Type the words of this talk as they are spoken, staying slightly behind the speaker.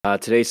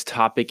Today's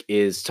topic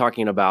is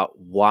talking about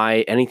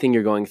why anything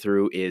you're going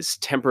through is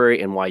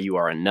temporary and why you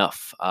are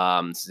enough.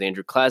 This is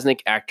Andrew Klasnick,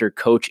 actor,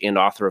 coach, and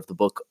author of the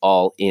book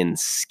All in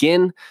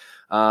Skin.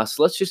 So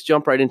let's just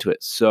jump right into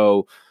it.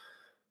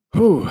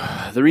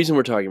 The reason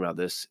we're talking about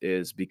this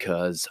is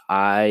because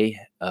I,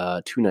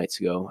 2 nights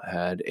ago,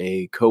 had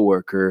a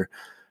coworker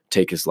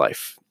take his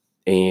life.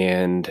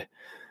 And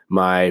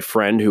my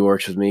friend who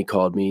works with me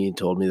called me and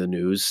told me the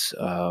news.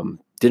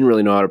 Didn't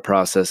really know how to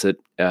process it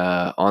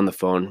on the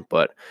phone,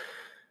 but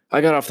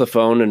I got off the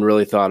phone and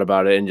really thought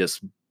about it and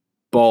just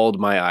bawled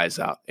my eyes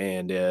out.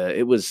 And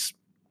it's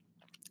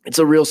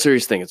a real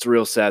serious thing. It's a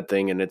real sad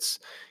thing. And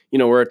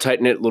we're a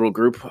tight knit little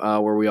group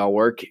where we all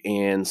work.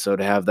 And so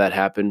to have that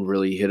happen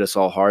really hit us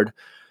all hard.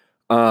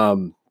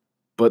 Um,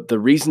 but the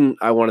reason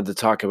I wanted to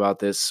talk about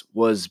this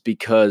was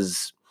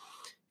because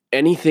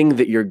anything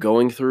that you're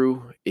going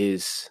through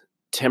is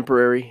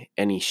temporary.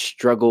 Any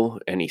struggle,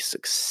 any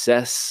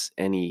success,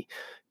 any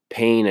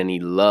pain, any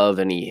love,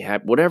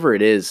 whatever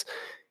it is,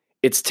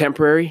 it's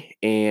temporary.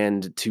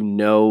 And to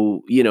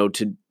know,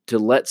 to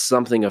let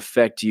something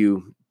affect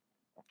you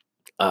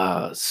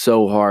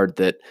so hard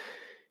that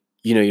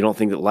you don't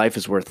think that life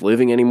is worth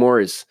living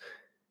anymore is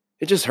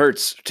it just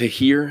hurts to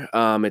hear.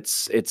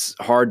 It's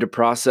hard to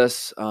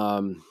process.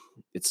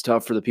 It's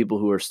tough for the people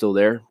who are still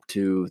there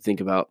to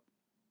think about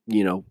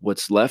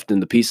what's left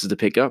and the pieces to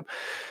pick up.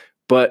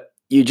 But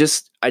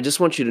I just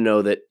want you to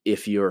know that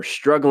if you're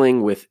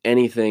struggling with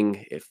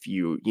anything, if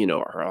you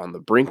are on the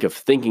brink of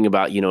thinking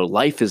about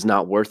life is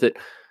not worth it,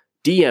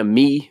 DM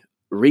me,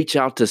 reach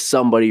out to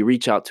somebody,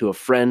 reach out to a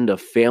friend, a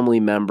family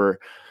member,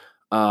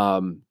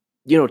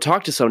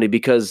 talk to somebody,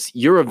 because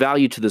you're of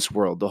value to this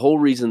world. The whole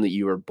reason that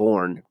you were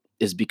born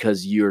is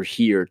because you're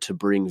here to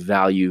bring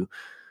value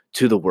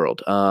to the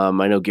world.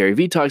 I know Gary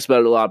Vee talks about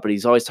it a lot, but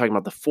he's always talking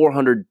about the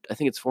 400, I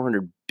think it's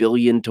 400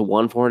 billion to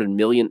 1, 400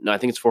 million. No, I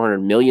think it's 400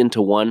 million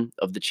to 1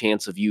 of the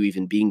chance of you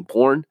even being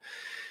born.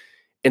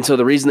 And so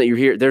the reason that you're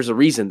here, there's a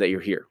reason that you're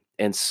here.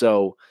 And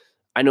so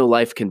I know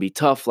life can be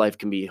tough. Life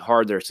can be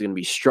hard. There's going to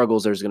be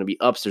struggles. There's going to be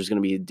ups. There's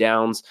going to be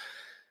downs.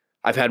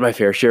 I've had my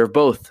fair share of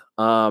both.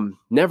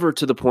 Never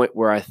to the point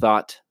where I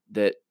thought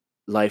that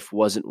life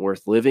wasn't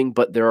worth living,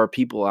 but there are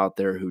people out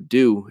there who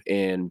do.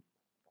 And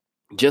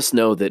just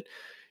know that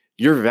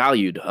you're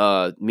valued.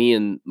 Me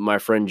and my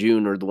friend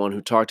June are the one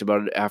who talked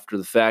about it after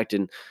the fact.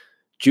 And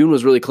June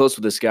was really close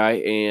with this guy.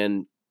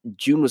 And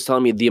June was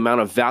telling me the amount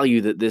of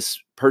value that this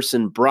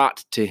person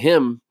brought to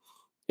him.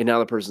 And now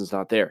the person's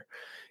not there.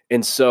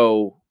 And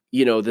so,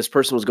 this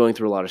person was going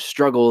through a lot of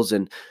struggles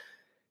and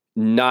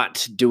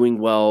not doing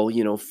well,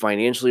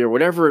 financially or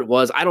whatever it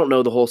was. I don't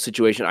know the whole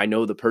situation. I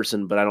know the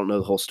person, but I don't know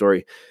the whole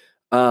story.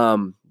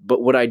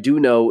 But what I do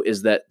know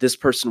is that this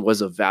person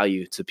was of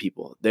value to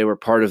people. They were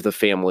part of the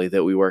family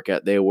that we work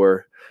at. They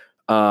were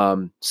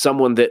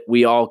someone that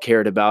we all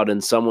cared about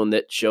and someone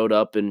that showed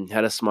up and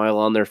had a smile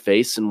on their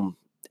face. And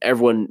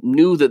everyone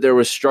knew that there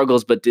was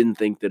struggles, but didn't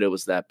think that it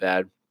was that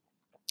bad.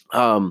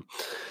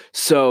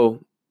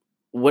 So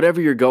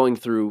whatever you're going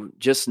through,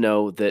 just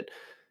know that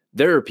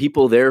there are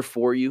people there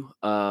for you.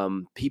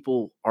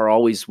 People are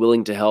always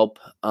willing to help.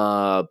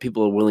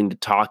 People are willing to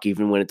talk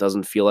even when it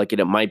doesn't feel like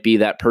it. It might be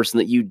that person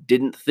that you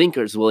didn't think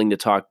was willing to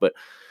talk, but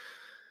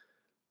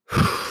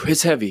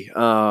it's heavy.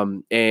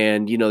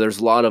 There's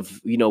a lot of,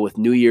 with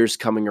New Year's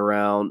coming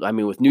around. I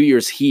mean, with New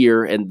Year's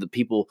here and the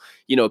people,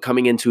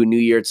 coming into a new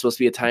year, it's supposed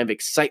to be a time of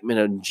excitement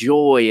and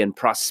joy and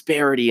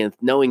prosperity and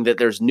knowing that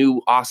there's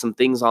new awesome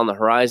things on the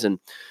horizon.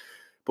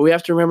 But we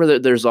have to remember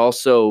that there's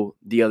also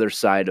the other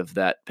side of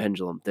that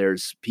pendulum.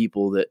 There's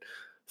people that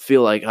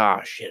feel like,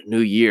 shit,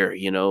 new year,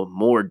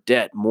 more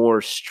debt,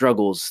 more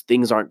struggles.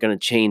 Things aren't going to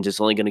change.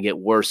 It's only going to get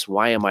worse.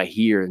 Why am I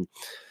here? And,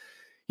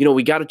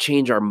 we got to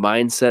change our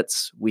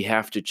mindsets. We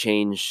have to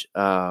change,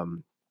 our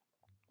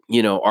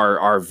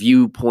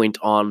viewpoint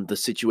on the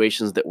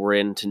situations that we're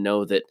in to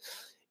know that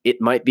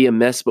it might be a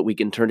mess, but we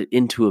can turn it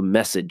into a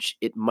message.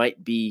 It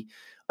might be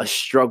a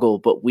struggle,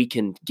 but we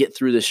can get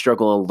through the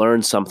struggle and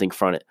learn something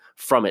from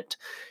it.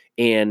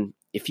 And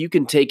if you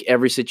can take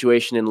every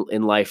situation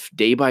in life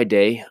day by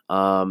day,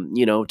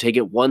 take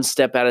it one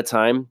step at a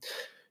time.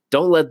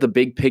 Don't let the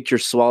big picture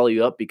swallow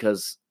you up,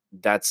 because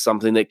that's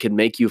something that can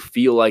make you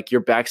feel like your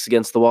back's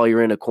against the wall,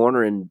 you're in a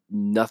corner and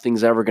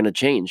nothing's ever going to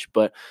change.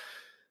 But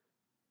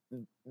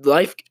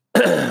life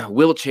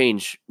will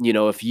change,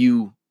 if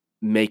you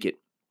make it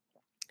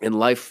in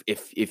life.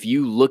 If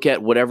you look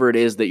at whatever it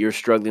is that you're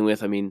struggling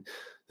with, I mean,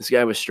 this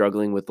guy was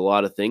struggling with a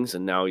lot of things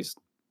and now he's,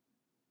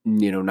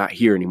 not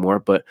here anymore,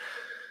 but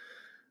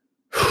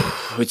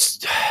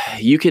it's,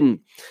 you can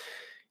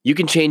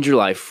change your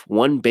life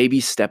one baby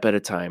step at a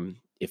time.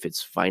 If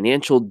it's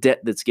financial debt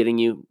that's getting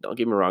you, don't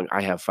get me wrong,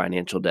 I have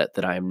financial debt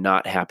that I am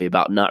not happy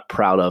about, not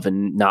proud of,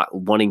 and not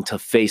wanting to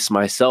face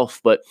myself,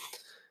 but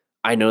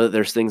I know that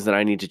there's things that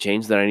I need to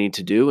change, that I need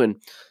to do,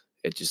 and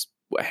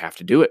I have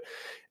to do it.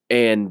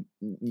 And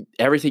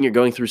everything you're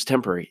going through is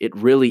temporary. It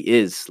really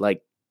is.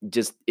 Like,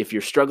 just if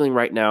you're struggling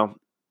right now,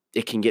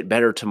 it can get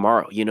better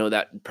tomorrow.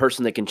 That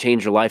person that can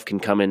change your life can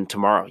come in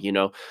tomorrow.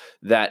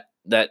 That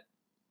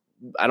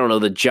I don't know,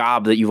 the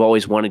job that you've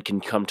always wanted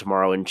can come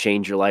tomorrow and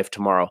change your life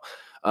tomorrow.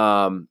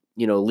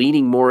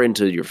 Leaning more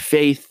into your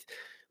faith,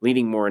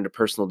 leaning more into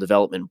personal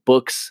development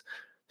books.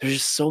 There's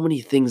just so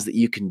many things that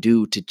you can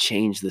do to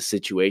change the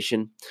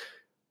situation.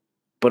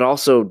 But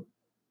also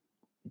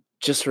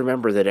just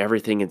remember that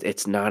everything,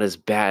 it's not as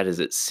bad as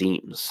it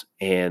seems.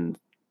 And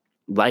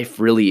life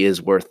really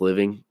is worth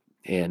living.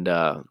 And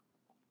I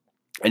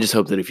just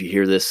hope that if you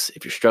hear this,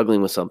 if you're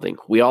struggling with something,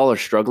 we all are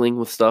struggling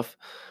with stuff,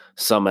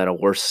 some at a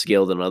worse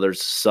scale than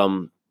others.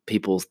 Some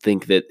people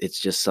think that it's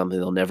just something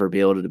they'll never be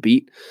able to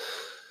beat,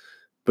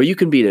 but you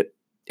can beat it.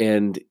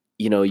 And,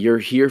 you're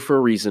here for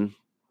a reason.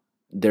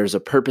 There's a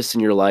purpose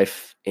in your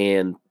life,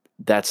 and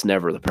that's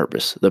never the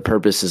purpose. The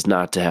purpose is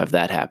not to have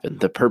that happen.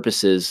 The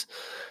purpose is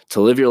to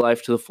live your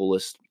life to the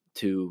fullest,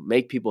 to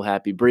make people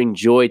happy, bring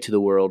joy to the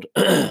world,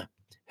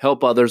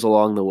 help others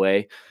along the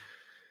way,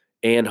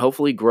 and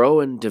hopefully grow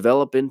and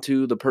develop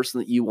into the person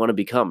that you want to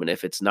become. And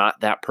if it's not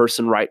that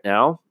person right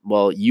now,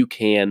 well, you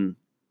can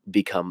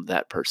become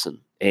that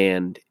person.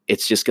 And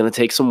it's just going to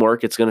take some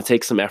work. It's going to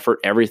take some effort.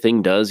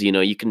 Everything does.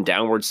 You can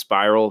downward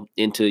spiral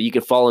you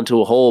can fall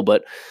into a hole,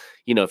 but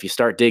if you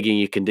start digging,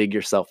 you can dig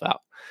yourself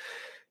out.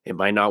 It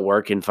might not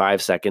work in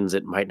 5 seconds.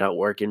 It might not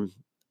work in,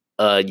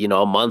 a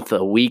month,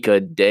 a week, a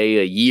day,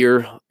 a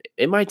year.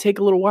 It might take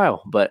a little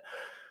while, but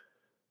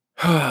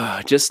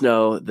just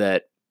know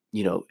that,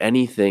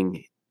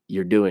 anything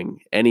you're doing,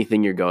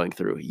 anything you're going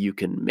through, you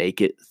can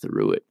make it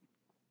through it.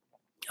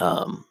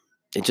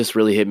 It just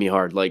really hit me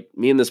hard. Like,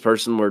 me and this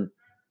person were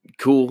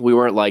cool. We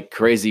weren't like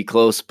crazy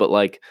close, but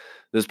like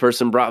this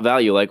person brought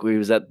value. Like, we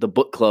was at the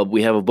book club.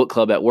 We have a book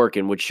club at work,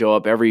 and would show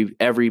up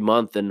every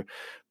month and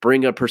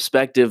bring a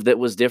perspective that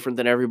was different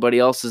than everybody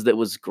else's. That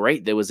was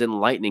great. That was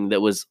enlightening.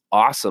 That was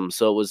awesome.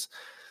 So it was,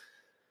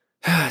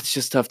 it's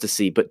just tough to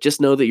see, but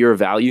just know that you're a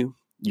value.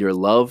 You're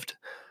loved.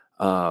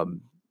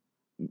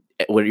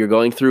 What you're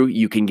going through,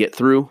 you can get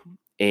through,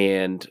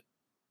 and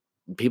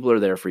people are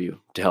there for you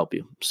to help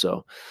you.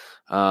 So,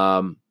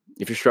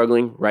 if you're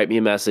struggling, write me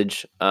a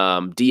message,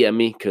 DM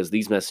me, because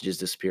these messages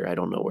disappear. I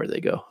don't know where they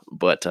go,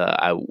 but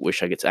I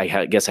wish I could.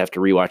 Guess I have to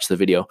rewatch the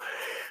video,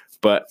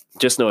 but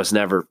just know it's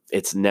never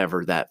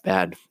that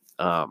bad.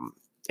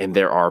 And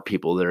there are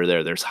people that are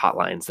there. There's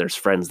hotlines, there's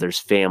friends, there's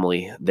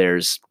family,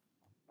 there's,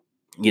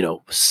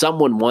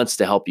 someone wants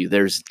to help you.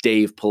 There's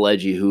Dave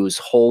Pileggi, whose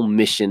whole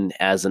mission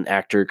as an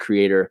actor,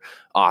 creator,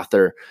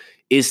 author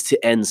is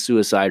to end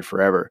suicide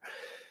forever.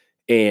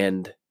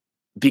 And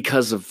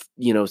because of,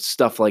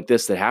 stuff like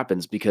this that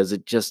happens, because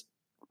it just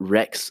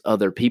wrecks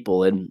other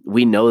people. And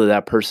we know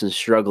that person's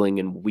struggling,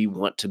 and we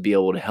want to be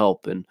able to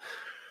help. And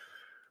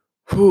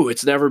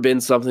it's never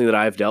been something that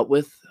I've dealt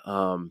with.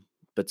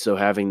 But so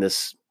having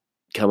this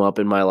come up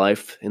in my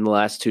life in the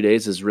last 2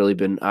 days has really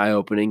been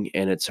eye-opening,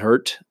 and it's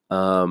hurt.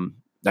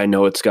 I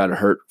know it's got to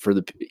hurt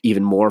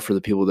even more for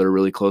the people that are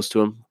really close to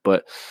him.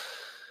 But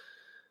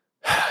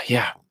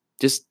yeah,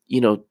 just,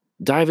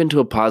 dive into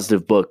a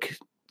positive book,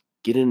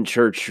 get in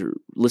church,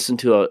 listen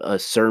to a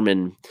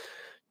sermon,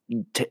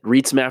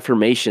 read some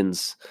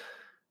affirmations,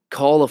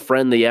 call a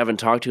friend that you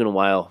haven't talked to in a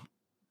while.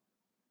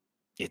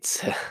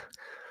 It's, I'm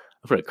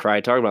going to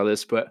cry talking about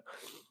this, but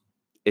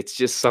it's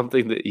just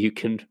something that you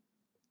can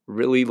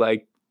really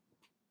like.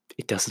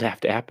 It doesn't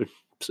have to happen.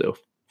 So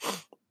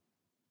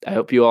I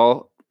hope you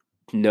all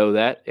know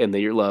that and that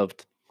you're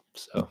loved.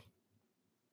 So.